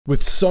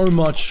With so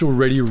much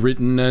already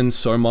written and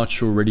so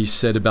much already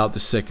said about the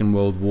Second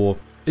World War,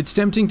 it's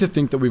tempting to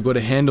think that we've got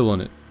a handle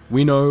on it.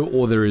 We know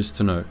all there is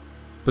to know.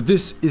 But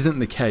this isn't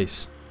the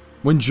case.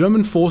 When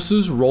German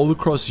forces rolled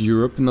across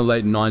Europe in the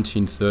late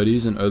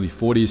 1930s and early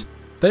 40s,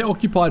 they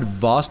occupied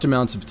vast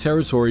amounts of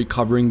territory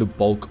covering the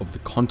bulk of the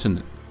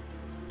continent.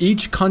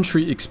 Each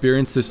country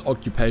experienced this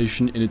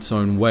occupation in its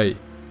own way.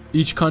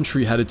 Each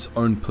country had its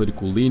own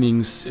political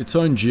leanings, its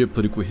own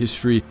geopolitical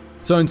history,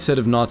 its own set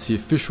of Nazi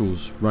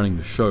officials running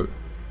the show.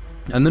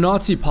 And the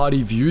Nazi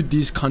Party viewed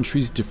these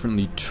countries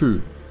differently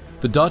too.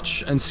 The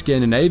Dutch and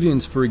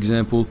Scandinavians, for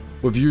example,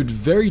 were viewed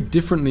very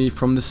differently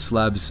from the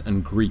Slavs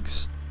and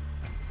Greeks.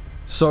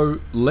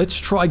 So let's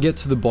try get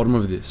to the bottom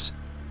of this.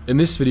 In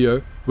this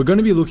video, we're going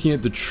to be looking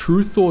at the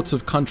true thoughts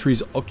of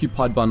countries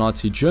occupied by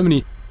Nazi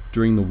Germany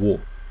during the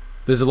war.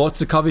 There's a lot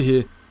to cover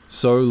here,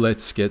 so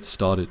let's get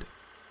started.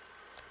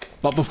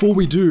 But before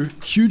we do,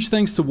 huge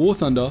thanks to War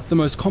Thunder, the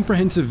most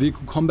comprehensive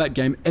vehicle combat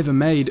game ever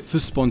made, for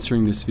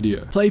sponsoring this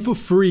video. Play for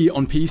free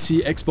on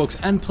PC, Xbox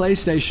and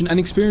PlayStation and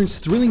experience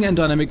thrilling and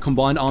dynamic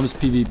combined arms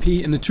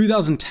PvP in the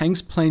 2000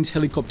 tanks, planes,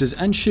 helicopters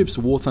and ships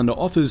War Thunder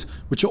offers,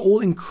 which are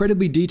all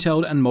incredibly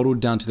detailed and modeled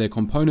down to their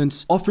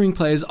components, offering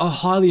players a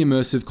highly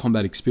immersive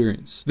combat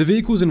experience. The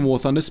vehicles in War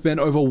Thunder span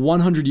over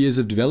 100 years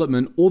of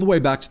development, all the way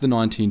back to the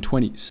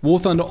 1920s. War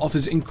Thunder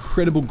offers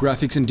incredible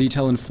graphics and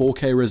detail in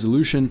 4K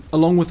resolution,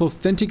 along with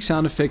authentic sound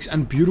effects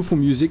and beautiful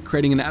music,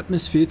 creating an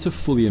atmosphere to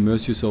fully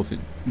immerse yourself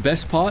in.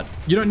 Best part?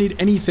 You don't need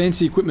any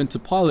fancy equipment to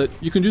pilot,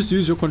 you can just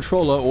use your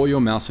controller or your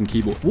mouse and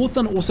keyboard. War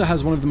Thunder also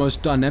has one of the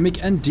most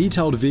dynamic and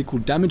detailed vehicle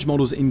damage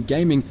models in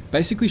gaming,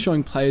 basically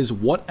showing players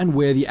what and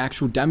where the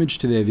actual damage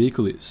to their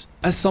vehicle is.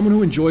 As someone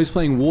who enjoys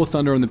playing War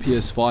Thunder on the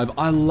PS5,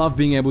 I love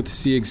being able to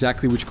see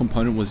exactly which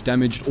component was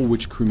damaged or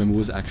which crew member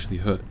was actually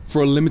hurt.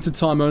 For a limited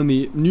time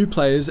only, new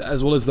players,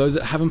 as well as those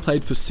that haven't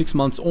played for 6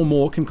 months or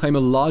more, can claim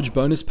a large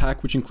bonus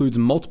pack which includes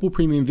multiple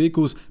premium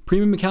vehicles,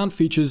 premium account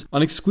features,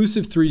 an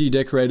exclusive 3D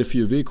decorator for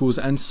your vehicles,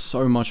 and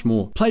so much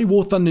more. Play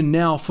War Thunder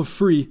now for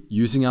free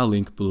using our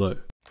link below.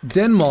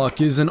 Denmark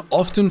is an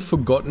often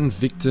forgotten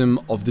victim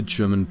of the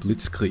German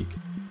Blitzkrieg.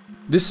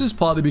 This is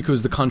partly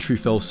because the country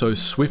fell so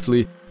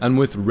swiftly and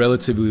with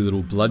relatively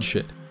little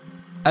bloodshed.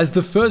 As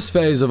the first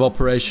phase of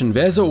Operation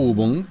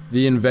Weserübung,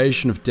 the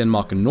invasion of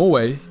Denmark and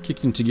Norway,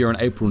 kicked into gear on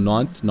April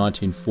 9th,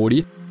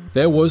 1940,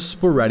 there was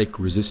sporadic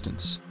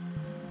resistance.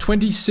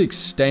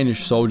 26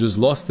 Danish soldiers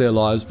lost their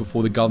lives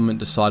before the government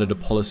decided a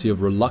policy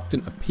of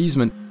reluctant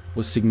appeasement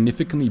was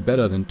significantly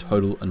better than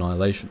total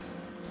annihilation.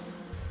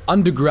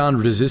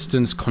 Underground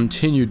resistance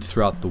continued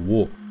throughout the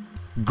war.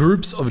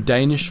 Groups of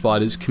Danish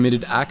fighters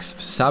committed acts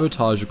of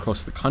sabotage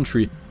across the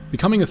country,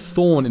 becoming a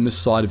thorn in the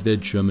side of their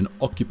German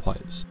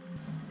occupiers.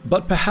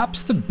 But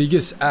perhaps the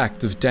biggest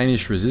act of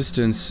Danish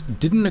resistance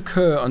didn't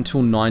occur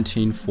until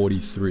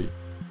 1943.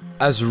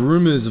 As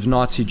rumors of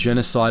Nazi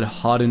genocide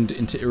hardened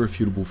into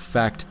irrefutable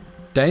fact,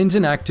 Danes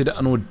enacted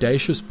an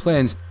audacious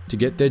plans to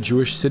get their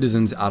Jewish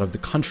citizens out of the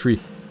country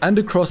and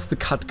across the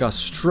Kattegat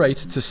Strait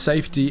to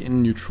safety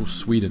in neutral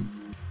Sweden.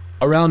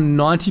 Around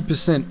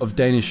 90% of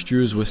Danish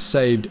Jews were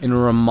saved in a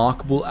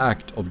remarkable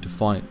act of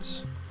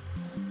defiance.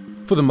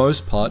 For the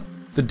most part,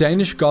 the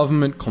Danish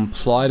government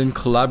complied and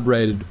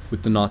collaborated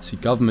with the Nazi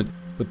government,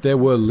 but there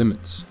were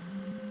limits.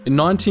 In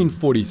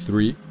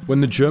 1943, when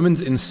the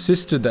Germans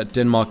insisted that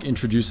Denmark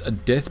introduce a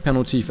death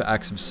penalty for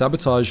acts of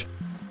sabotage,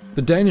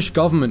 the Danish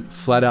government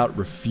flat out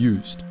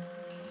refused.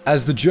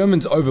 As the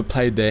Germans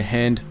overplayed their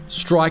hand,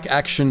 strike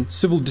action,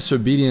 civil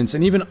disobedience,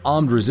 and even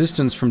armed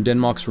resistance from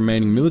Denmark's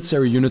remaining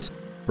military units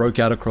broke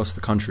out across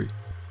the country.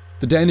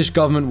 The Danish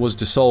government was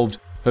dissolved,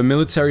 her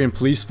military and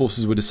police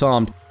forces were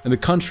disarmed, and the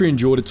country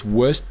endured its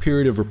worst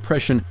period of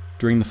repression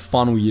during the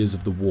final years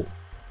of the war.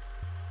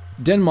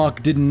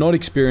 Denmark did not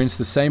experience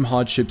the same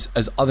hardships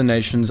as other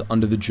nations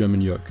under the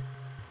German yoke.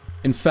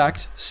 In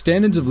fact,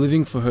 standards of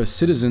living for her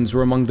citizens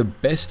were among the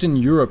best in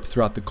Europe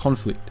throughout the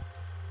conflict.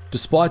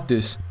 Despite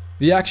this,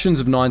 the actions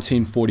of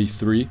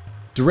 1943,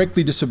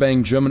 directly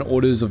disobeying German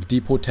orders of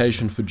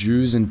deportation for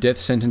Jews and death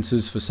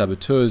sentences for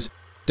saboteurs,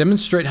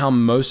 demonstrate how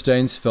most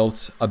Danes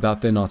felt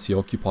about their Nazi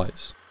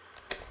occupiers.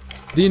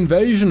 The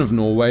invasion of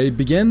Norway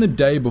began the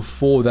day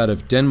before that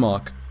of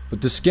Denmark,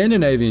 but the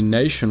Scandinavian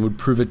nation would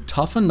prove a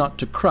tougher nut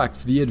to crack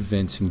for the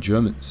advancing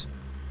Germans.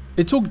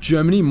 It took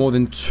Germany more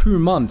than 2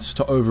 months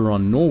to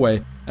overrun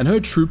Norway, and her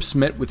troops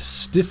met with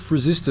stiff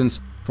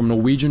resistance from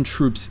Norwegian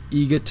troops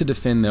eager to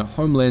defend their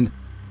homeland,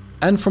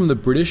 and from the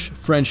British,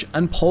 French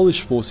and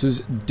Polish forces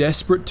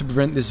desperate to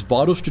prevent this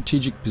vital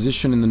strategic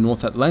position in the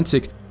North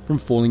Atlantic from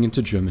falling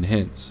into German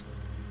hands.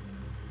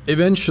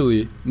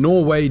 Eventually,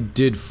 Norway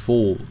did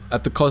fall,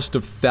 at the cost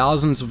of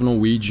thousands of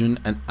Norwegian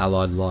and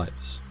Allied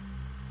lives.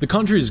 The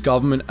country's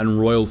government and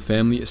royal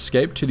family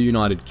escaped to the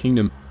United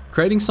Kingdom,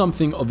 creating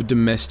something of a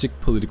domestic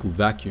political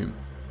vacuum.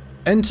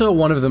 Enter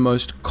one of the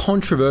most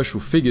controversial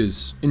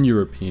figures in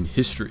European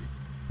history,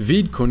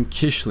 Vidkun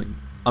Quisling,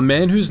 a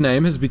man whose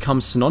name has become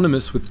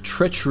synonymous with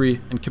treachery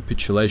and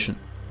capitulation.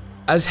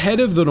 As head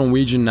of the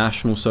Norwegian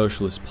National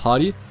Socialist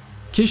Party,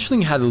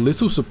 Quisling had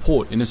little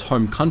support in his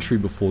home country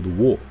before the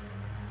war.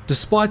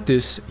 Despite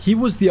this, he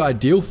was the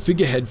ideal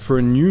figurehead for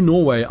a new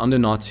Norway under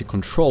Nazi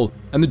control,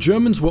 and the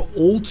Germans were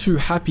all too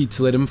happy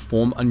to let him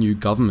form a new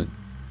government.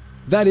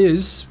 That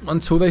is,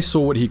 until they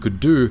saw what he could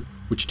do,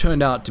 which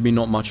turned out to be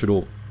not much at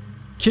all.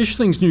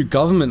 Quisling's new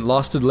government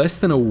lasted less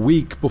than a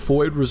week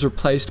before it was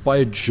replaced by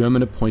a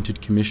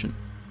German-appointed commission.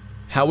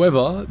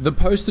 However, the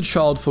poster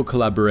child for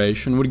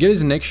collaboration would get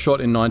his next shot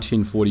in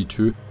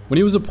 1942 when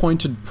he was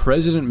appointed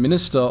President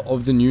Minister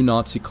of the new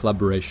Nazi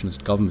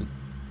collaborationist government.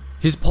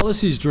 His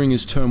policies during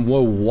his term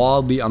were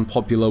wildly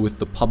unpopular with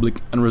the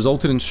public and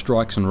resulted in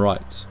strikes and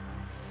riots.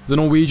 The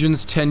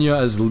Norwegians' tenure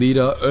as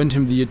leader earned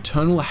him the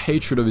eternal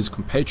hatred of his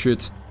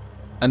compatriots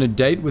and a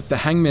date with the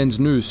hangman's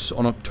noose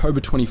on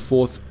October 24,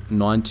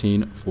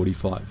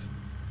 1945.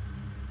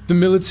 The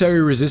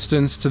military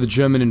resistance to the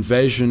German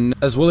invasion,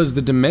 as well as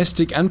the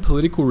domestic and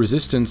political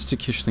resistance to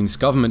Quisling's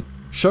government,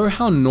 show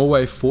how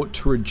Norway fought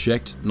to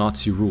reject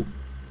Nazi rule.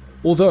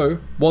 Although,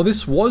 while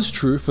this was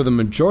true for the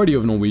majority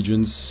of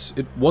Norwegians,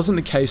 it wasn't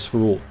the case for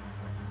all.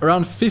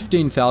 Around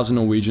 15,000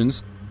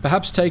 Norwegians,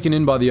 perhaps taken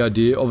in by the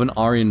idea of an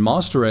Aryan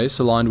master race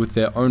aligned with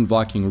their own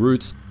Viking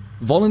roots,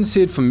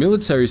 volunteered for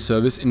military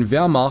service in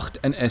Wehrmacht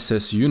and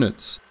SS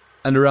units,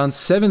 and around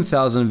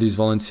 7,000 of these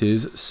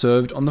volunteers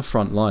served on the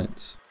front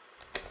lines.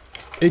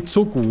 It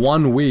took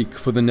 1 week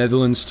for the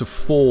Netherlands to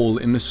fall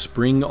in the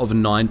spring of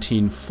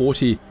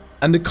 1940,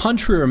 and the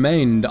country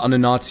remained under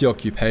Nazi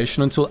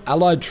occupation until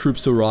Allied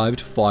troops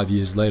arrived 5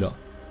 years later.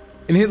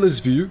 In Hitler's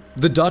view,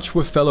 the Dutch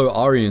were fellow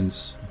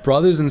Aryans,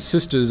 brothers and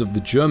sisters of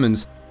the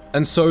Germans,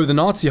 and so the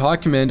Nazi high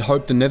command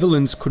hoped the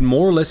Netherlands could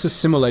more or less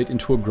assimilate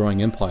into a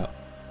growing empire.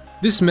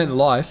 This meant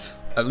life,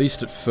 at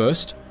least at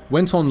first,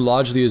 went on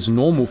largely as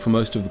normal for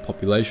most of the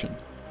population.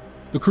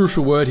 The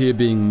crucial word here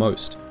being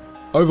most.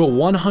 Over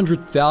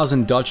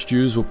 100,000 Dutch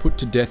Jews were put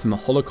to death in the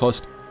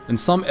Holocaust, and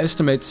some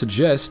estimates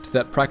suggest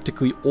that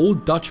practically all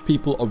Dutch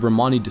people of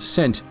Romani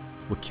descent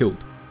were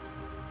killed.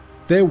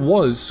 There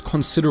was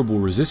considerable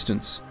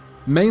resistance,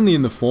 mainly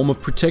in the form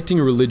of protecting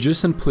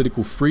religious and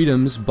political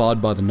freedoms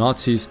barred by the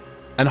Nazis,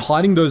 and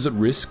hiding those at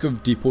risk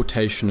of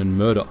deportation and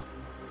murder.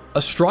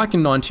 A strike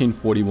in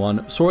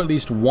 1941 saw at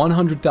least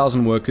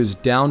 100,000 workers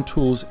down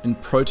tools in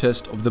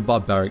protest of the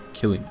barbaric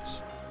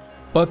killings.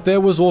 But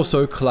there was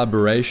also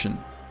collaboration.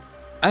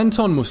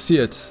 Anton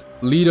Mussert,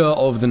 leader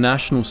of the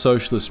National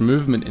Socialist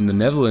movement in the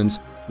Netherlands,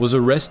 was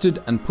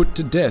arrested and put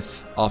to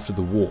death after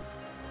the war.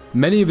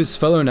 Many of his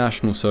fellow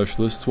National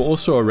Socialists were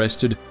also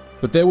arrested,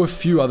 but there were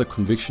few other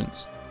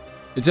convictions.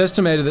 It's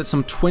estimated that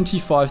some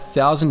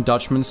 25,000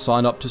 Dutchmen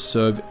signed up to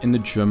serve in the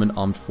German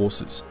armed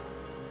forces.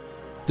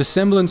 The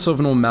semblance of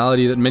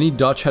normality that many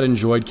Dutch had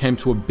enjoyed came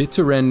to a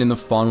bitter end in the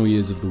final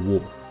years of the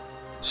war.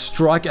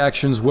 Strike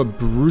actions were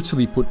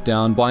brutally put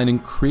down by an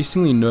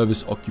increasingly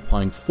nervous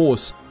occupying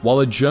force, while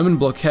a German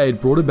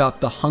blockade brought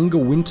about the hunger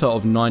winter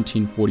of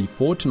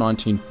 1944 to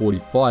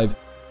 1945,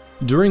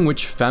 during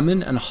which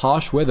famine and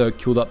harsh weather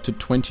killed up to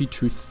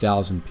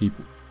 22,000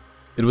 people.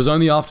 It was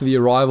only after the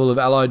arrival of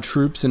Allied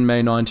troops in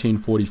May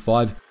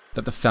 1945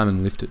 that the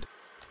famine lifted.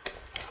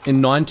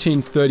 In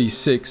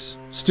 1936,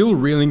 still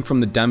reeling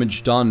from the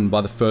damage done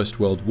by the First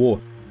World War,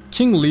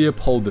 King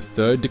Leopold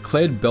III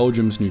declared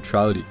Belgium's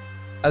neutrality.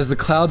 As the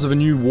clouds of a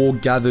new war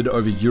gathered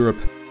over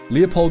Europe,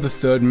 Leopold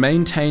III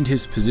maintained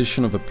his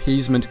position of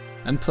appeasement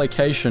and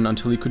placation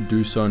until he could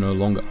do so no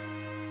longer.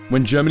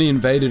 When Germany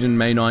invaded in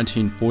May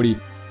 1940,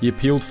 he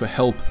appealed for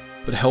help,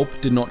 but help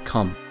did not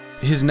come.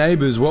 His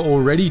neighbours were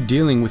already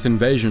dealing with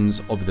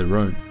invasions of their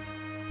own.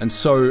 And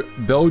so,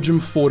 Belgium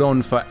fought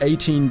on for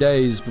 18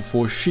 days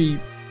before she,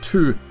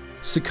 too,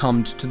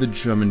 succumbed to the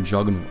German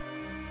juggernaut.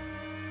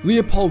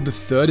 Leopold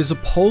III is a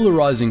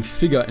polarising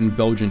figure in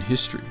Belgian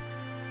history.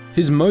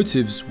 His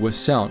motives were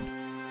sound.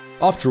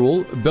 After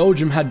all,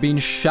 Belgium had been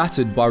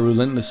shattered by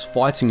relentless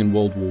fighting in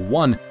World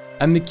War I,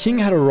 and the king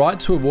had a right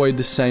to avoid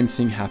the same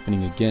thing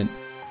happening again.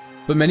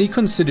 But many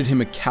considered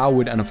him a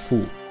coward and a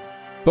fool.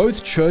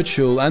 Both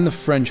Churchill and the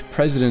French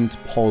president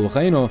Paul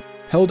Reynaud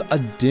held a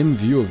dim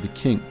view of the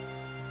king.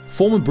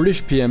 Former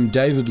British PM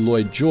David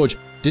Lloyd George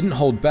didn't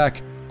hold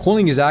back,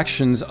 calling his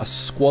actions a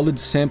squalid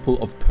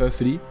sample of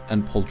perfidy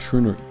and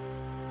poltroonery.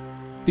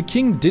 The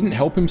king didn't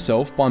help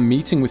himself by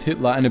meeting with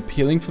Hitler and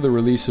appealing for the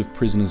release of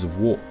prisoners of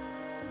war.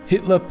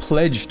 Hitler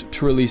pledged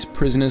to release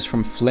prisoners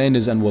from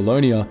Flanders and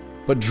Wallonia,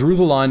 but drew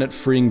the line at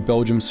freeing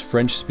Belgium's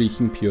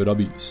French-speaking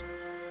POWs.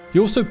 He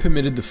also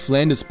permitted the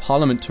Flanders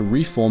Parliament to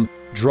reform,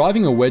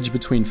 driving a wedge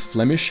between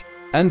Flemish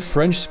and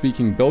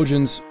French-speaking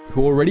Belgians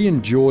who already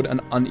endured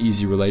an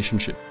uneasy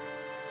relationship.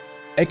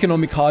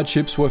 Economic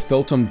hardships were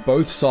felt on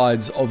both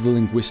sides of the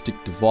linguistic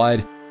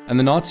divide, and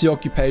the Nazi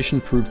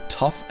occupation proved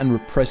tough and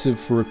repressive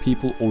for a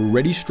people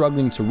already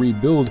struggling to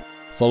rebuild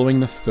following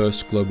the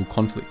First Global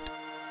Conflict.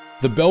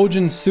 The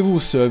Belgian civil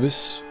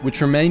service,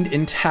 which remained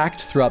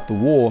intact throughout the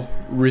war,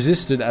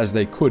 resisted as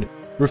they could,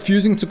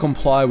 refusing to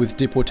comply with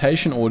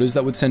deportation orders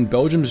that would send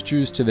Belgium's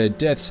Jews to their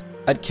deaths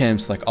at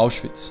camps like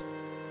Auschwitz.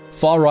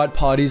 Far-right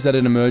parties that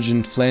had emerged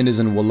in Flanders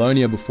and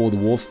Wallonia before the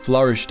war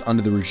flourished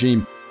under the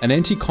regime, an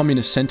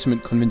anti-communist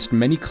sentiment convinced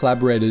many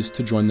collaborators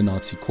to join the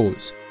Nazi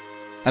cause.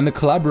 And the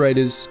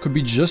collaborators could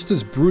be just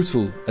as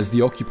brutal as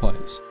the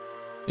occupiers.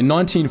 In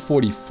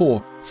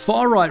 1944,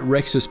 far-right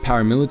Rexist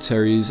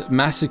paramilitaries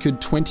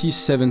massacred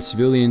 27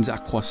 civilians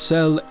at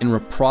Courcelles in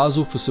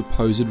reprisal for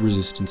supposed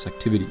resistance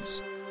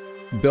activities.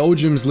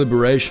 Belgium's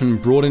liberation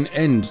brought an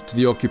end to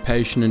the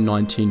occupation in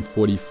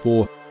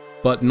 1944,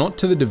 but not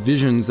to the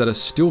divisions that are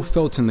still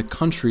felt in the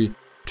country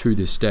to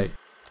this day.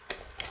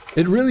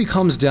 It really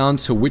comes down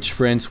to which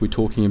France we're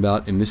talking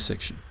about in this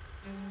section.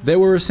 There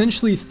were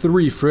essentially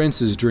three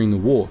Frances during the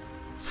war: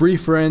 Free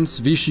France,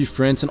 Vichy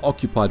France, and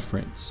Occupied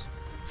France.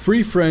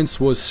 Free France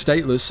was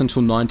stateless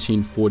until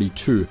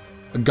 1942,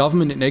 a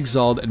government in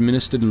exile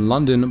administered in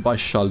London by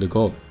Charles de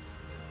Gaulle.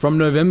 From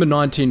November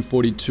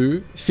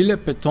 1942,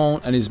 Philippe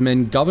Pétain and his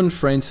men governed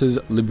France's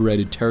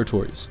liberated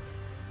territories.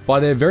 By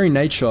their very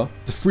nature,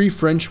 the Free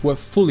French were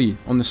fully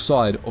on the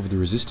side of the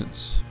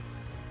resistance.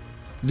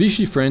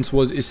 Vichy France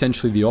was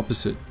essentially the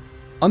opposite.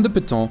 Under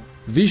Pétain,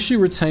 Vichy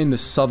retained the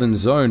southern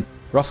zone,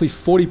 roughly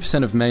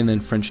 40% of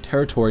mainland French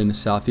territory in the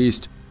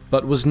southeast,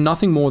 but was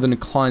nothing more than a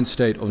client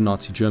state of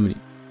Nazi Germany.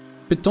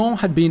 Pétain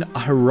had been a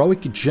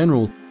heroic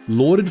general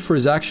lauded for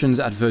his actions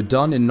at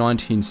Verdun in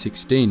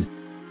 1916,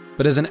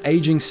 but as an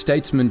aging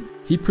statesman,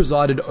 he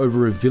presided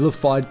over a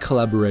vilified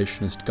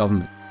collaborationist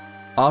government.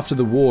 After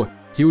the war,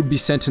 he would be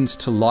sentenced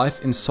to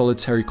life in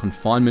solitary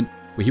confinement,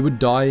 where he would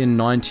die in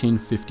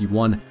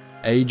 1951,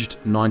 aged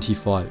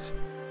 95.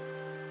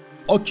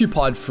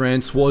 Occupied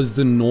France was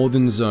the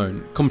northern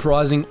zone,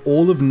 comprising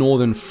all of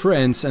northern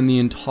France and the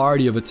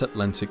entirety of its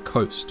Atlantic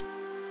coast.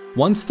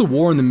 Once the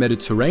war in the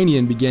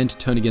Mediterranean began to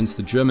turn against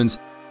the Germans,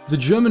 the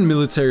German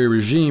military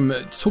regime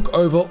took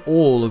over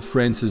all of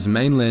France's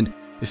mainland,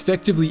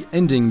 effectively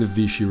ending the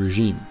Vichy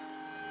regime.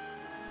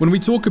 When we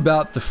talk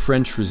about the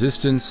French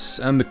resistance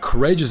and the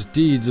courageous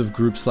deeds of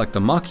groups like the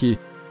Maquis,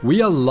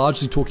 we are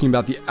largely talking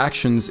about the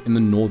actions in the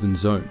northern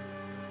zone.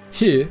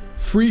 Here,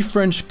 Free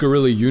French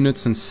guerrilla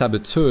units and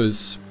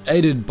saboteurs,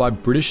 aided by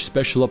British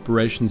Special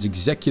Operations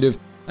Executive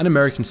and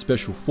American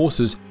Special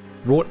Forces,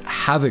 wrought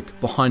havoc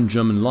behind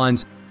German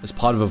lines as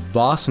part of a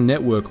vast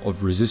network of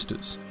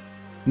resistors.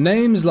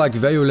 Names like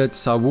Violette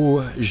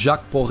Savour,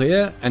 Jacques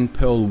Porrier, and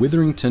Pearl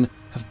Witherington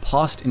have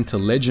passed into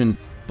legend,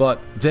 but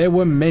there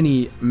were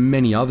many,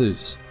 many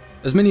others.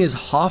 As many as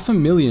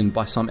 500,000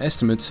 by some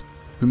estimates,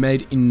 who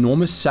made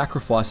enormous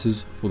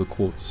sacrifices for the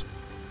cause.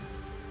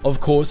 Of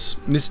course,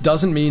 this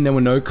doesn't mean there were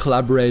no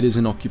collaborators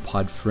in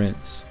occupied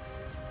France.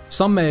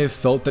 Some may have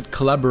felt that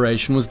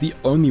collaboration was the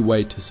only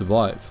way to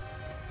survive.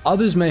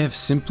 Others may have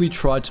simply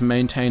tried to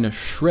maintain a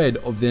shred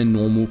of their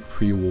normal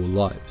pre-war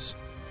lives.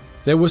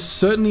 There were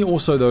certainly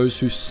also those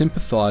who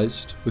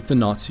sympathized with the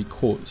Nazi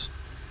cause.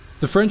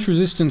 The French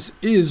resistance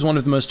is one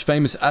of the most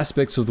famous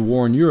aspects of the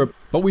war in Europe,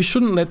 but we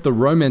shouldn't let the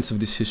romance of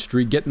this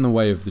history get in the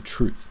way of the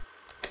truth.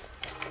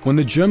 When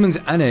the Germans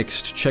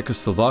annexed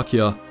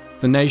Czechoslovakia,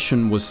 the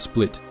nation was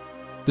split.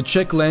 The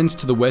Czech lands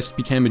to the west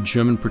became a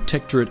German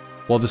protectorate,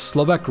 while the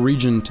Slovak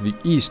region to the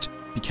east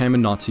became a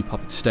Nazi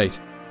puppet state,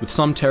 with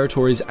some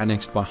territories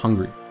annexed by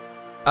Hungary.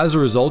 As a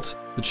result,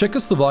 the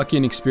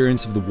Czechoslovakian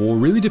experience of the war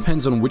really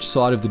depends on which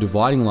side of the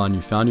dividing line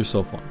you found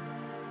yourself on.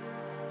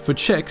 For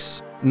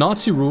Czechs,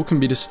 Nazi rule can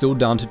be distilled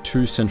down to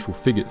two central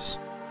figures: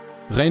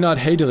 Reinhard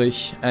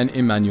Heydrich and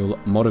Emanuel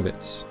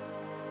Moravec.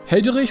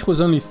 Heydrich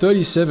was only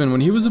 37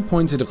 when he was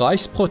appointed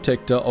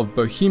Reichsprotector of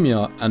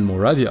Bohemia and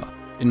Moravia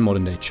in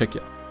modern-day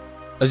Czechia.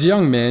 As a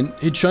young man,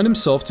 he'd shown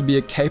himself to be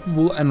a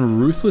capable and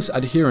ruthless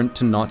adherent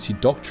to Nazi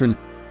doctrine,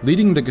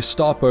 leading the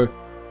Gestapo,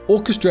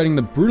 orchestrating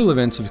the brutal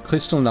events of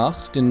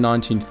Kristallnacht in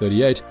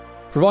 1938,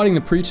 providing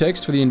the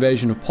pretext for the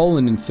invasion of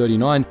Poland in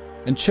 1939,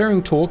 and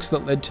chairing talks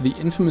that led to the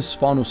infamous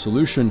final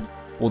solution,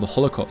 or the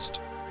Holocaust.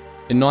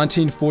 In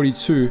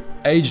 1942,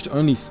 aged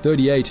only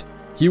 38,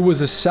 he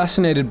was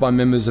assassinated by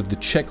members of the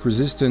Czech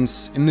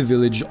resistance in the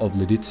village of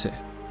Lidice.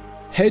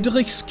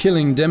 Heydrich's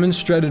killing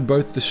demonstrated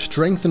both the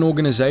strength and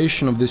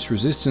organization of this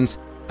resistance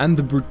and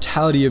the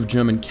brutality of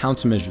German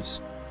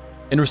countermeasures.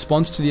 In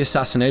response to the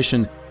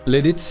assassination,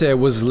 Lidice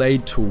was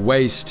laid to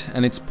waste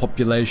and its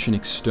population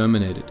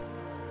exterminated.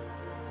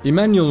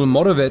 Emanuel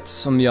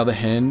Moravec, on the other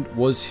hand,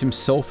 was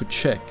himself a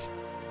Czech.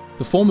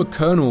 The former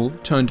colonel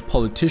turned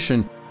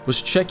politician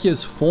was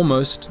Czechia's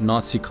foremost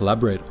Nazi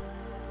collaborator.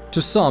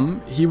 To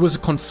some, he was a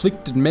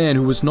conflicted man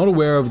who was not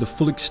aware of the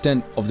full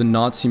extent of the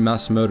Nazi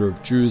mass murder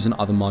of Jews and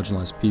other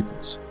marginalized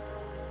peoples.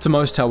 To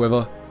most,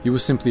 however, he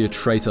was simply a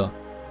traitor,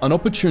 an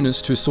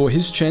opportunist who saw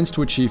his chance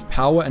to achieve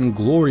power and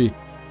glory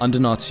under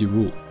Nazi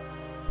rule.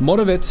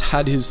 Moravec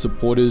had his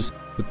supporters,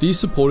 but these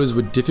supporters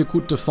were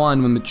difficult to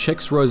find when the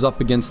Czechs rose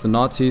up against the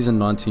Nazis in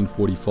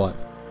 1945.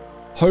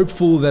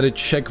 Hopeful that a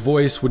Czech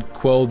voice would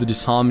quell the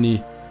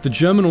disharmony, the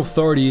German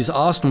authorities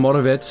asked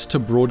Moravec to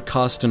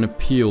broadcast an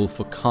appeal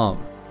for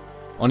calm.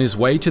 On his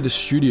way to the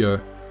studio,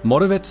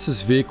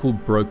 Moravec's vehicle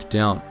broke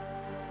down.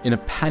 In a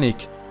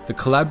panic, the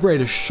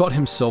collaborator shot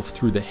himself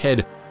through the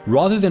head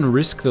rather than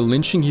risk the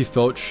lynching he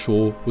felt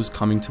sure was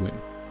coming to him.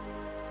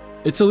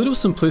 It's a little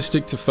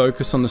simplistic to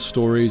focus on the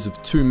stories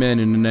of two men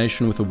in a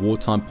nation with a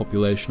wartime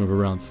population of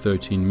around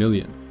 13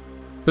 million.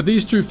 But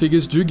these two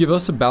figures do give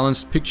us a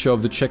balanced picture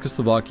of the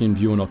Czechoslovakian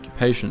view on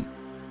occupation.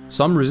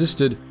 Some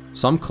resisted,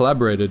 some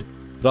collaborated,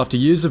 but after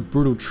years of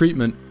brutal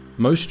treatment,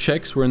 most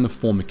Czechs were in the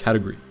former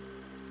category.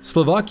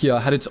 Slovakia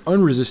had its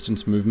own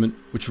resistance movement,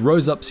 which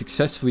rose up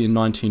successfully in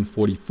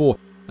 1944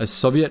 as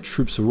Soviet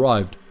troops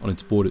arrived on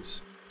its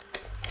borders.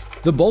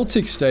 The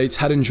Baltic States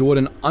had enjoyed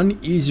an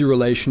uneasy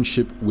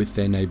relationship with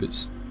their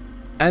neighbours.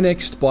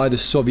 Annexed by the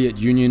Soviet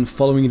Union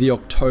following the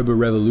October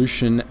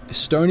Revolution,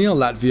 Estonia,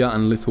 Latvia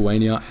and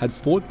Lithuania had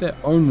fought their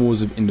own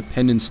wars of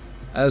independence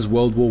as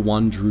World War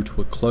I drew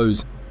to a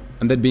close,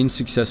 and they'd been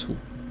successful.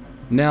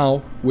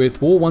 Now,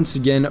 with war once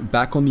again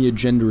back on the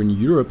agenda in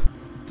Europe,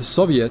 the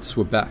Soviets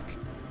were back.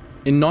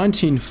 In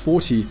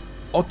 1940,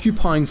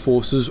 occupying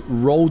forces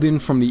rolled in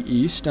from the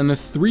east and the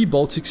three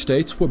Baltic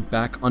states were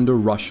back under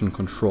Russian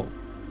control.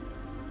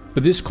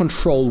 But this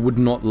control would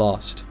not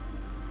last.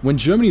 When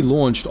Germany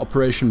launched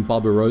Operation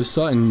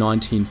Barbarossa in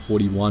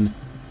 1941,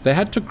 they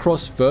had to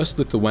cross first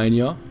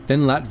Lithuania,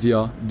 then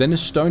Latvia, then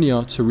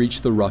Estonia to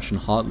reach the Russian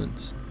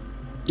heartlands.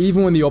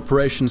 Even when the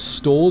operation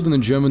stalled and the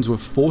Germans were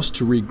forced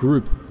to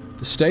regroup,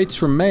 the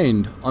states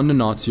remained under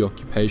Nazi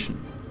occupation.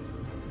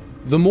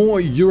 The more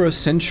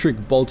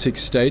Eurocentric Baltic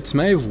states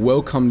may have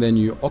welcomed their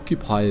new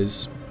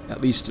occupiers,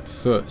 at least at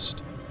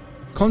first.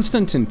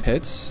 Konstantin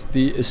Pets,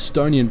 the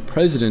Estonian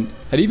president,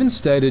 had even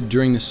stated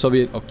during the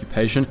Soviet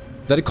occupation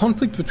that a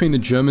conflict between the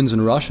Germans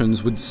and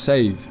Russians would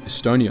save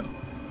Estonia,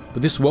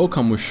 but this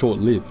welcome was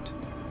short-lived.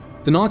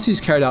 The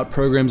Nazis carried out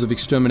programs of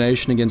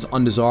extermination against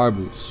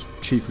undesirables,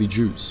 chiefly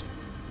Jews.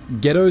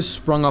 Ghettos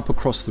sprung up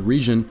across the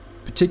region,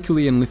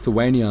 particularly in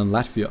Lithuania and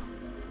Latvia.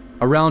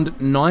 Around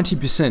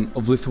 90%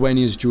 of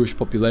Lithuania's Jewish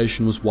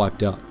population was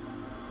wiped out.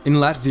 In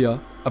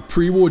Latvia, a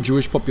pre-war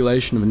Jewish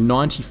population of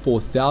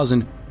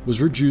 94,000 was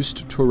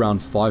reduced to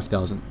around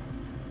 5,000.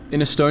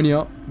 In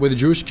Estonia, where the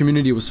Jewish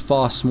community was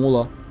far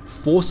smaller,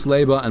 forced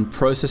labor and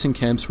processing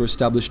camps were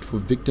established for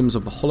victims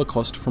of the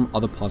Holocaust from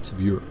other parts of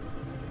Europe.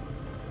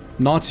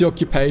 Nazi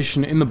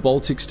occupation in the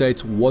Baltic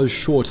states was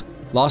short,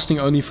 lasting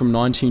only from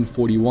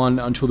 1941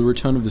 until the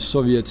return of the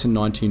Soviets in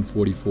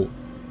 1944.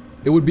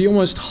 It would be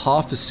almost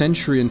half a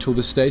century until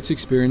the states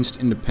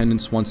experienced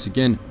independence once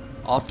again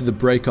after the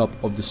breakup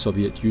of the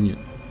Soviet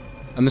Union.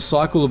 And the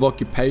cycle of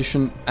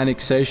occupation,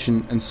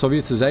 annexation, and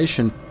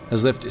Sovietization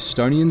has left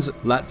Estonians,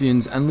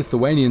 Latvians, and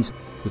Lithuanians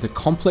with a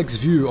complex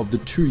view of the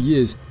 2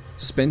 years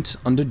spent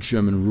under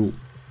German rule.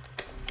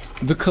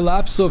 The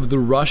collapse of the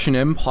Russian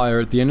Empire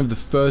at the end of the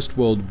First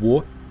World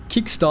War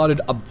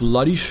kick-started a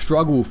bloody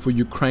struggle for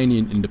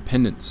Ukrainian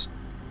independence.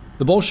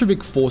 The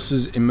Bolshevik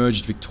forces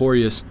emerged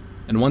victorious,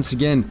 and once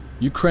again,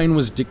 Ukraine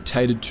was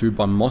dictated to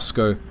by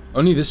Moscow,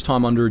 only this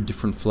time under a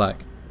different flag.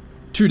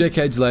 2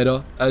 decades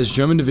later, as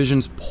German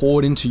divisions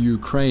poured into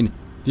Ukraine,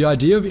 the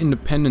idea of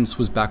independence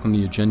was back on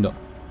the agenda.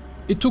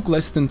 It took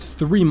less than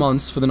 3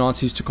 months for the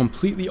Nazis to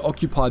completely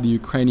occupy the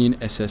Ukrainian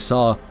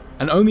SSR,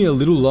 and only a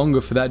little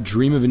longer for that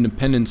dream of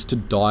independence to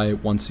die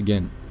once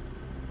again.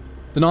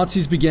 The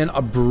Nazis began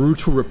a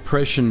brutal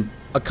repression,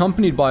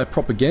 accompanied by a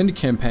propaganda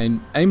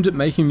campaign aimed at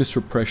making this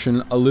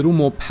repression a little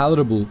more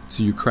palatable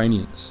to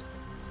Ukrainians.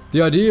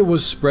 The idea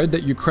was spread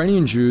that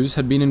Ukrainian Jews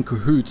had been in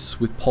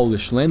cahoots with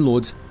Polish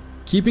landlords,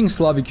 keeping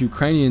Slavic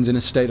Ukrainians in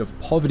a state of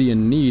poverty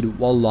and need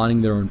while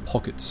lining their own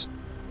pockets.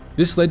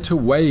 This led to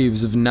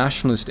waves of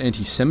nationalist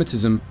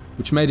anti-Semitism,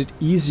 which made it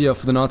easier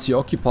for the Nazi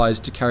occupiers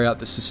to carry out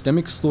the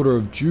systemic slaughter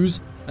of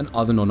Jews and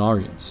other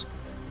non-Aryans.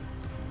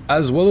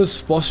 As well as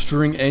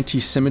fostering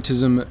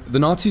anti-Semitism, the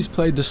Nazis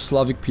played the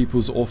Slavic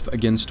peoples off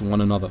against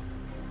one another.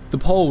 The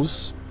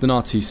Poles, the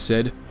Nazis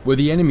said, were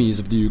the enemies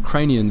of the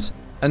Ukrainians,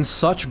 and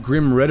such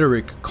grim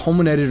rhetoric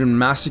culminated in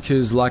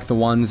massacres like the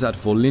ones at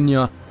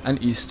Volhynia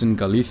and eastern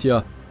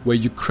Galicia, where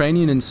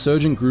Ukrainian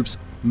insurgent groups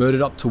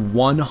murdered up to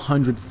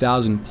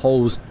 100,000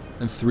 Poles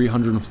and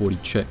 340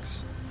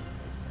 Czechs.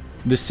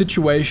 The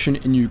situation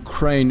in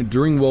Ukraine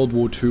during World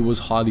War II was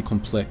highly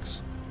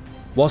complex.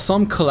 While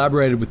some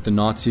collaborated with the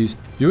Nazis,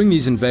 viewing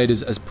these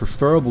invaders as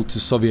preferable to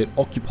Soviet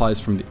occupiers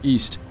from the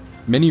east,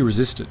 many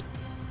resisted.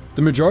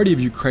 The majority of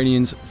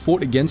Ukrainians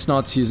fought against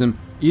Nazism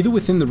either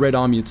within the Red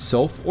Army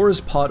itself or as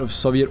part of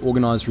Soviet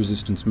organized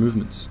resistance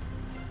movements.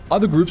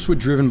 Other groups were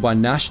driven by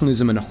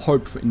nationalism and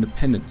hope for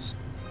independence.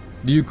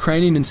 The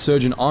Ukrainian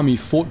insurgent army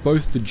fought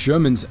both the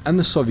Germans and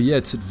the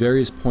Soviets at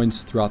various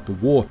points throughout the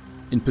war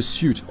in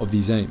pursuit of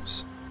these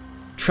aims.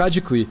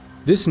 Tragically,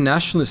 this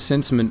nationalist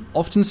sentiment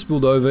often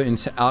spilled over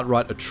into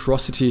outright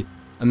atrocity,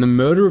 and the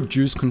murder of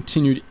Jews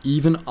continued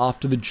even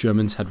after the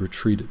Germans had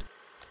retreated.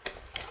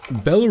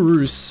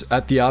 Belarus,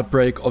 at the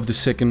outbreak of the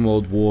Second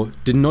World War,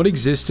 did not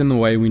exist in the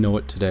way we know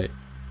it today.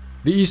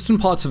 The eastern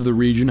parts of the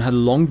region had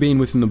long been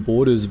within the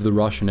borders of the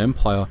Russian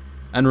Empire,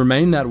 and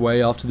remained that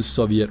way after the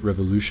Soviet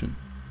Revolution.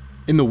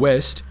 In the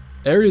west,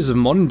 areas of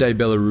modern-day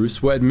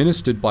Belarus were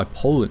administered by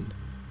Poland.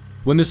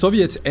 When the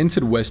Soviets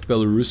entered West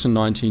Belarus in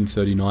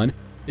 1939,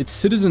 its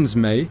citizens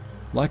may,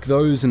 like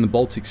those in the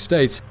Baltic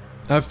states,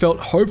 have felt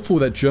hopeful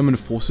that German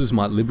forces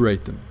might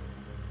liberate them.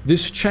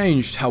 This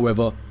changed,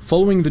 however,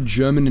 following the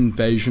German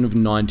invasion of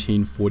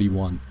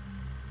 1941.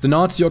 The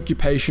Nazi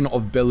occupation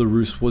of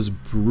Belarus was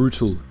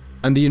brutal,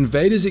 and the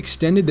invaders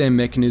extended their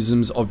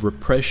mechanisms of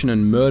repression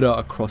and murder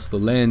across the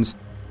lands,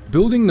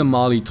 building the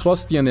Mali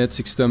Trostianets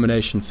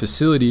extermination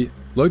facility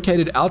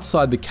located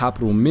outside the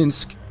capital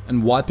Minsk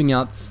and wiping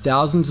out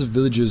thousands of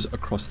villages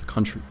across the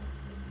country.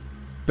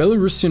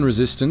 Belarusian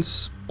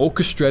resistance,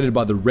 orchestrated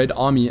by the Red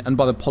Army and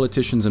by the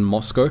politicians in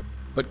Moscow,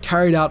 but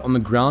carried out on the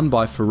ground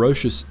by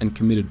ferocious and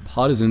committed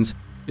partisans,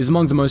 is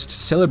among the most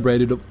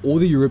celebrated of all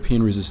the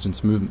European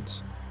resistance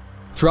movements.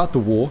 Throughout the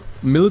war,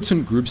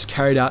 militant groups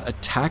carried out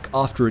attack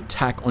after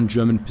attack on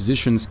German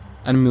positions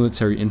and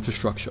military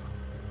infrastructure.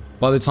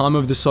 By the time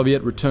of the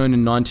Soviet return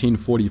in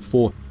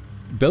 1944,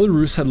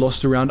 Belarus had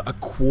lost around a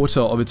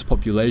quarter of its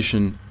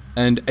population,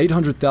 and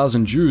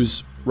 800,000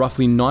 Jews,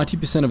 roughly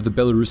 90% of the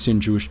Belarusian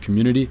Jewish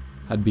community,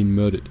 had been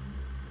murdered.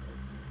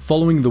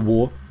 Following the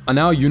war, a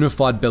now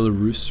unified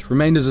Belarus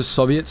remained as a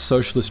Soviet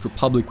Socialist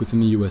Republic within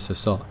the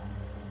USSR.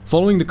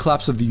 Following the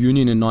collapse of the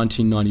Union in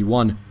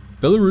 1991,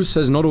 Belarus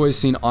has not always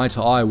seen eye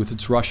to eye with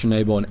its Russian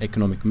neighbor on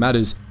economic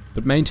matters,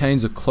 but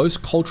maintains a close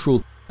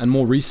cultural and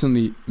more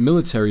recently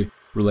military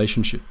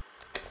relationship.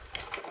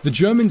 The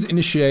Germans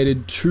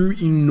initiated two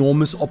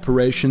enormous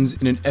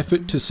operations in an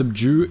effort to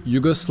subdue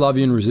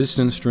Yugoslavian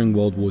resistance during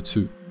World War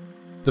II.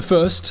 The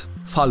first,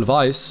 Fall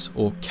Weiß,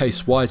 or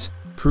Case White,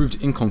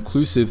 proved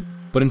inconclusive,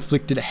 but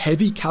inflicted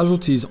heavy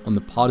casualties on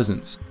the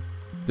partisans.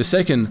 The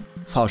second,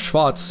 Fall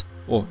Schwarz,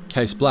 or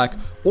Case Black,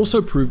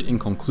 also proved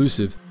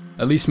inconclusive,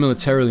 at least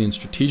militarily and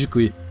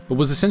strategically, but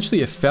was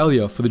essentially a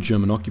failure for the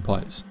German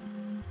occupiers.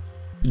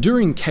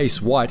 During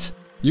Case White,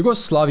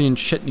 Yugoslavian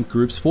Chetnik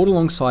groups fought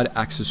alongside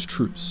Axis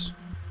troops.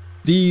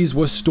 These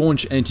were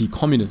staunch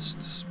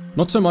anti-communists,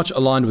 not so much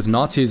aligned with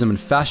Nazism and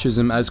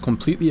fascism as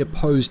completely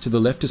opposed to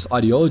the leftist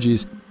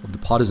ideologies of the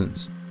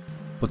partisans.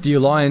 But the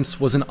alliance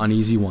was an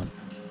uneasy one.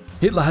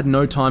 Hitler had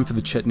no time for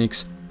the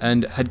Chetniks,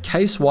 and had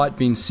Case White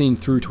been seen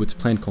through to its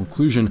planned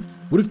conclusion,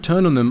 would have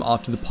turned on them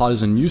after the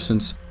partisan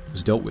nuisance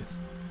was dealt with.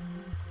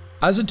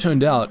 As it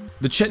turned out,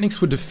 the Chetniks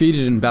were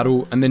defeated in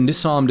battle and then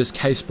disarmed as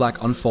Case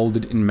Black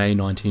unfolded in May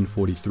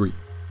 1943.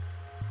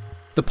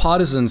 The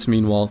partisans,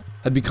 meanwhile,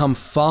 had become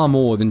far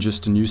more than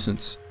just a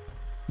nuisance.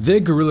 Their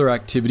guerrilla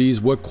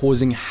activities were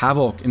causing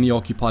havoc in the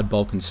occupied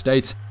Balkan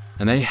states,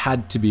 and they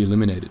had to be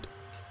eliminated.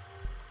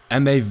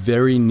 And they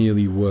very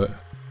nearly were.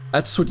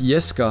 At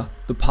Sutjeska,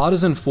 the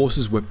partisan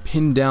forces were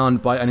pinned down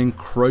by an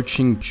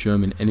encroaching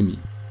German enemy.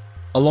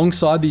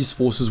 Alongside these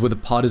forces were the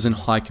partisan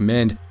high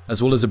command,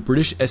 as well as a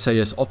British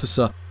SAS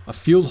officer, a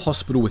field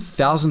hospital with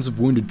thousands of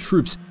wounded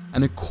troops,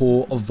 and a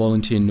corps of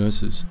volunteer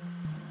nurses.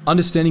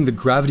 Understanding the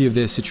gravity of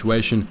their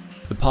situation,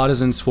 the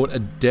partisans fought a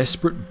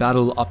desperate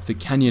battle up the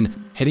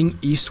canyon, heading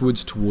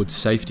eastwards towards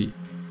safety.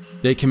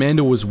 Their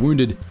commander was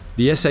wounded,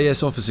 the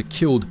SAS officer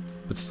killed,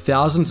 but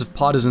thousands of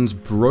partisans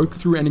broke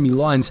through enemy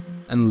lines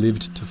and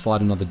lived to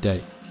fight another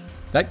day.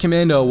 That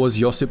commander was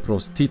Josip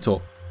Broz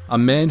Tito, a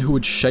man who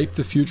would shape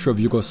the future of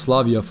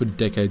Yugoslavia for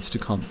decades to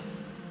come.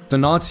 The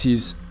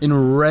Nazis,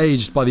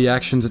 enraged by the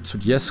actions at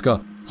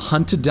Sutjeska,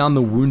 hunted down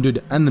the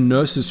wounded and the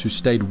nurses who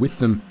stayed with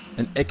them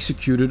and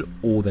executed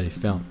all they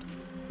found.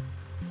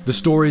 The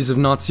stories of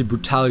Nazi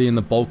brutality in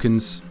the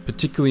Balkans,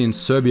 particularly in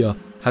Serbia,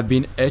 have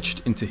been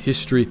etched into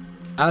history,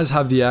 as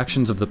have the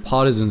actions of the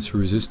partisans who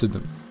resisted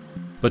them.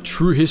 But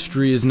true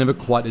history is never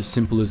quite as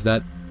simple as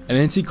that, and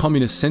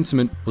anti-communist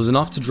sentiment was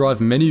enough to drive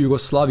many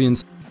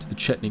Yugoslavians to the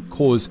Chetnik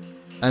cause,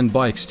 and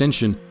by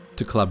extension,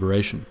 to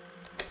collaboration.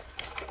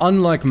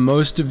 Unlike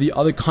most of the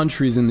other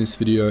countries in this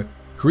video,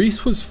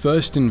 Greece was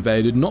first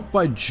invaded not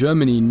by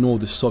Germany nor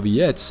the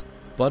Soviets,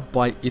 but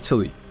by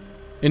Italy.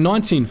 In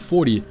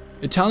 1940,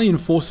 Italian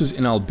forces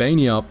in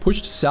Albania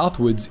pushed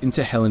southwards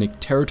into Hellenic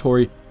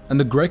territory, and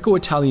the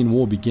Greco-Italian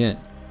War began.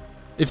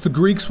 If the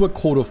Greeks were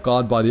caught off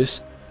guard by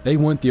this, they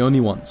weren't the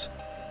only ones.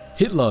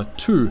 Hitler,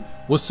 too,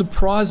 was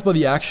surprised by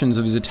the actions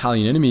of his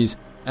Italian enemies,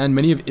 and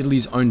many of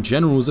Italy's own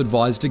generals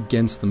advised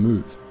against the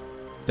move.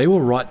 They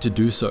were right to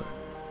do so.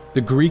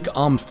 The Greek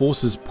armed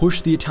forces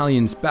pushed the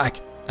Italians back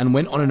and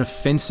went on an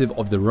offensive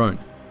of their own.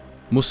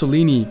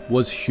 Mussolini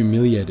was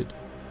humiliated.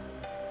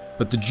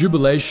 But the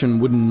jubilation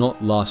would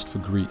not last for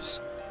Greece.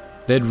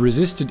 They had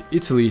resisted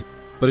Italy,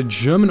 but a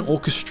German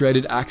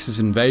orchestrated Axis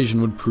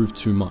invasion would prove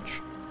too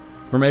much.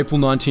 From April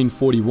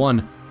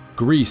 1941,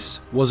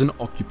 Greece was an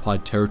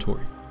occupied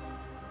territory.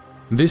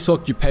 This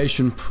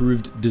occupation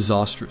proved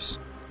disastrous.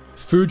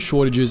 Food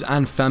shortages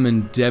and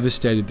famine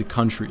devastated the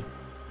country.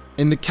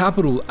 In the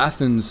capital,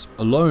 Athens,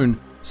 alone,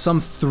 some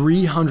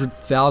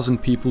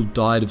 300,000 people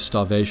died of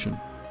starvation.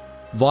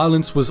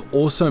 Violence was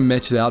also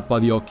meted out by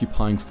the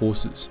occupying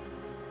forces.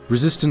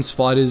 Resistance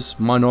fighters,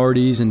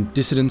 minorities, and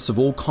dissidents of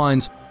all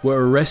kinds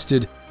were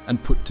arrested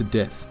and put to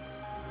death.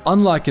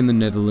 Unlike in the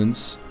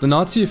Netherlands, the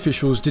Nazi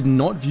officials did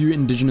not view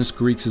indigenous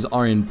Greeks as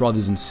Aryan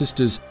brothers and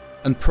sisters,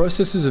 and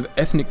processes of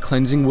ethnic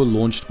cleansing were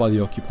launched by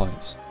the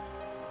occupiers.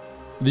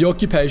 The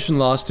occupation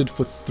lasted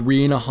for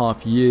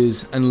 3.5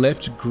 years and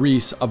left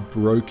Greece a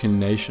broken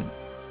nation.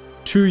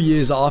 2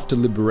 years after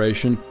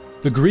liberation,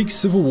 The Greek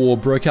Civil War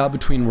broke out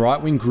between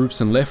right-wing groups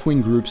and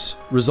left-wing groups,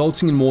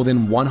 resulting in more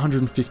than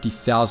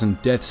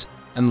 150,000 deaths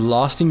and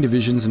lasting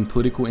divisions and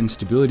political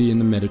instability in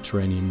the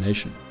Mediterranean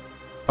nation.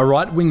 A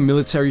right-wing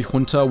military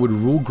junta would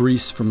rule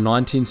Greece from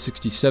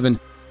 1967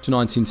 to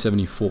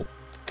 1974.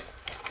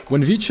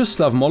 When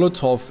Vyacheslav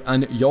Molotov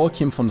and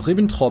Joachim von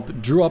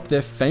Ribbentrop drew up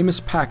their famous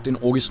pact in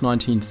August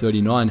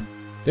 1939,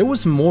 there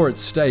was more at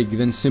stake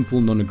than simple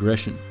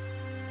non-aggression.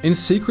 In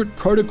secret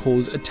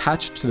protocols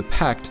attached to the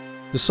pact,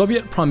 the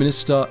Soviet Prime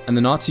Minister and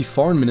the Nazi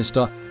Foreign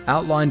Minister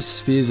outlined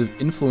spheres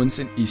of influence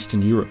in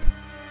Eastern Europe,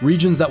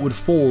 regions that would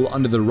fall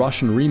under the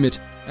Russian remit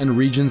and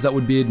regions that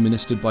would be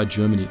administered by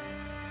Germany.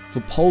 For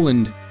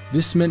Poland,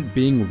 this meant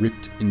being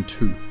ripped in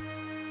two.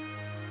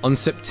 On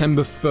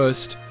September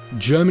 1st,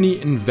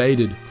 Germany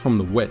invaded from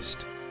the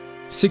west.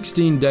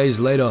 16 days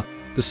later,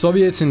 the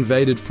Soviets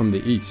invaded from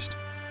the east.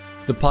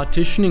 The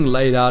partitioning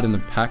laid out in the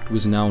pact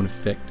was now in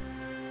effect.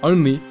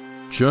 Only,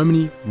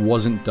 Germany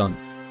wasn't done.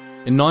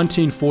 In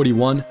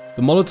 1941,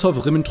 the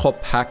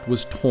Molotov-Ribbentrop Pact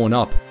was torn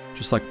up,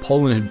 just like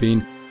Poland had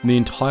been, and the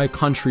entire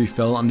country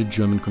fell under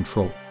German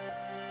control.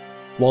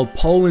 While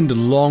Poland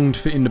longed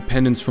for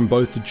independence from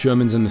both the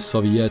Germans and the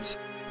Soviets,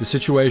 the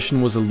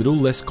situation was a little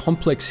less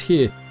complex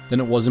here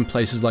than it was in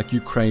places like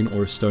Ukraine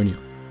or Estonia.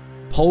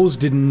 Poles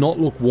did not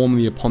look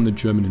warmly upon the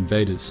German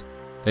invaders.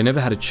 They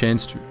never had a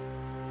chance to.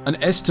 An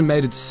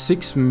estimated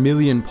 6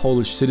 million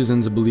Polish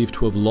citizens are believed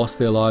to have lost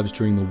their lives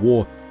during the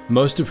war,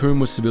 most of whom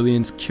were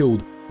civilians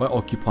killed by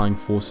occupying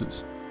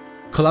forces.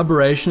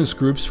 Collaborationist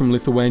groups from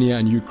Lithuania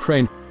and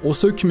Ukraine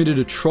also committed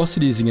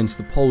atrocities against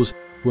the Poles,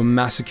 who were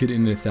massacred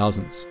in their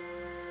thousands.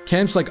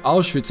 Camps like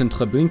Auschwitz and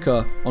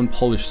Treblinka on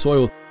Polish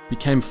soil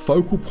became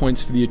focal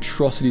points for the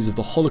atrocities of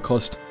the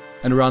Holocaust,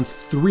 and around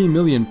 3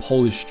 million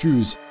Polish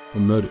Jews were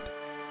murdered.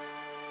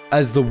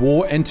 As the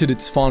war entered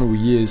its final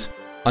years,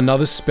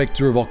 another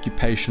spectre of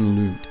occupation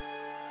loomed.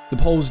 The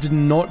Poles did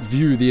not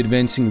view the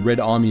advancing Red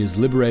Army as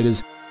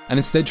liberators, and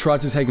instead tried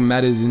to take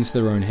matters into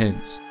their own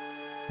hands.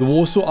 The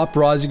Warsaw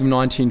Uprising of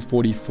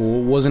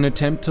 1944 was an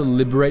attempt to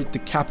liberate the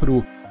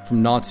capital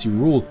from Nazi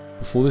rule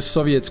before the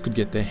Soviets could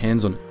get their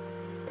hands on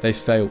it. They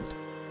failed.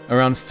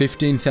 Around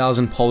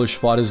 15,000 Polish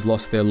fighters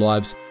lost their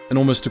lives, and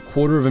almost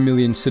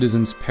 250,000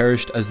 citizens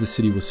perished as the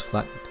city was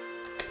flattened.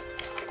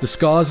 The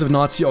scars of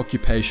Nazi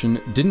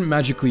occupation didn't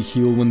magically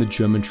heal when the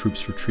German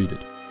troops retreated.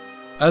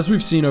 As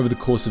we've seen over the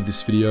course of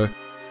this video,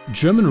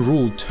 German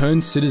rule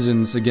turned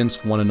citizens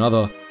against one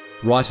another,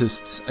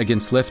 rightists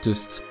against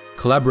leftists,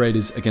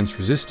 collaborators against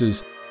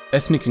resistors,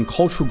 ethnic and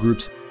cultural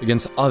groups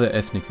against other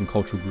ethnic and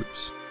cultural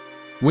groups.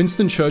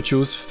 Winston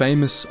Churchill's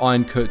famous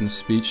Iron Curtain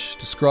speech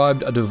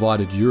described a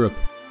divided Europe,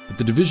 but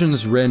the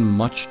divisions ran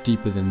much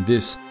deeper than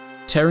this,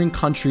 tearing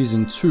countries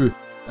in two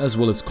as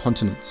well as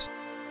continents.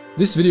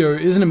 This video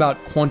isn't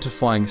about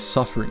quantifying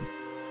suffering.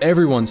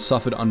 Everyone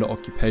suffered under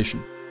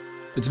occupation.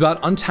 It's about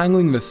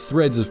untangling the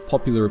threads of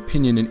popular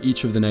opinion in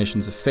each of the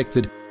nations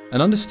affected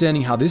and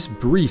understanding how this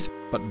brief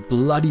but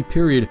bloody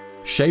period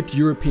shaped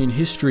European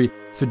history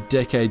for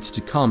decades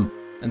to come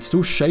and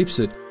still shapes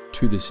it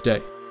to this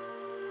day.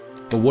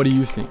 But what do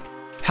you think?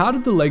 How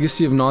did the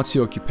legacy of Nazi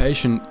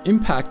occupation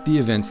impact the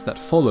events that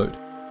followed?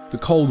 The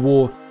Cold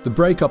War, the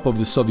breakup of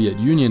the Soviet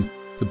Union,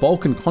 the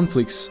Balkan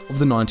conflicts of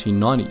the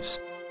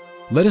 1990s.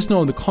 Let us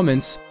know in the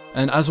comments,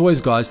 and as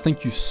always guys,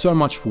 thank you so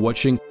much for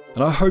watching,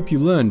 and I hope you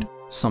learned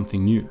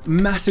something new.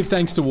 Massive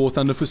thanks to War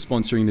Thunder for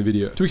sponsoring the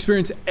video. To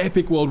experience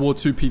epic World War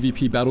II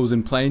PvP battles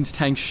in planes,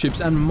 tanks, ships,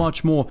 and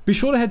much more, be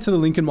sure to head to the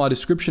link in my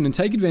description and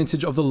take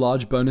advantage of the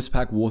large bonus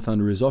pack War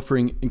Thunder is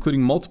offering,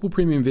 including multiple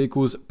premium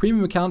vehicles,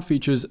 premium account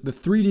features, the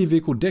 3D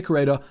vehicle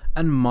decorator,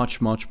 and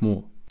much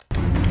more.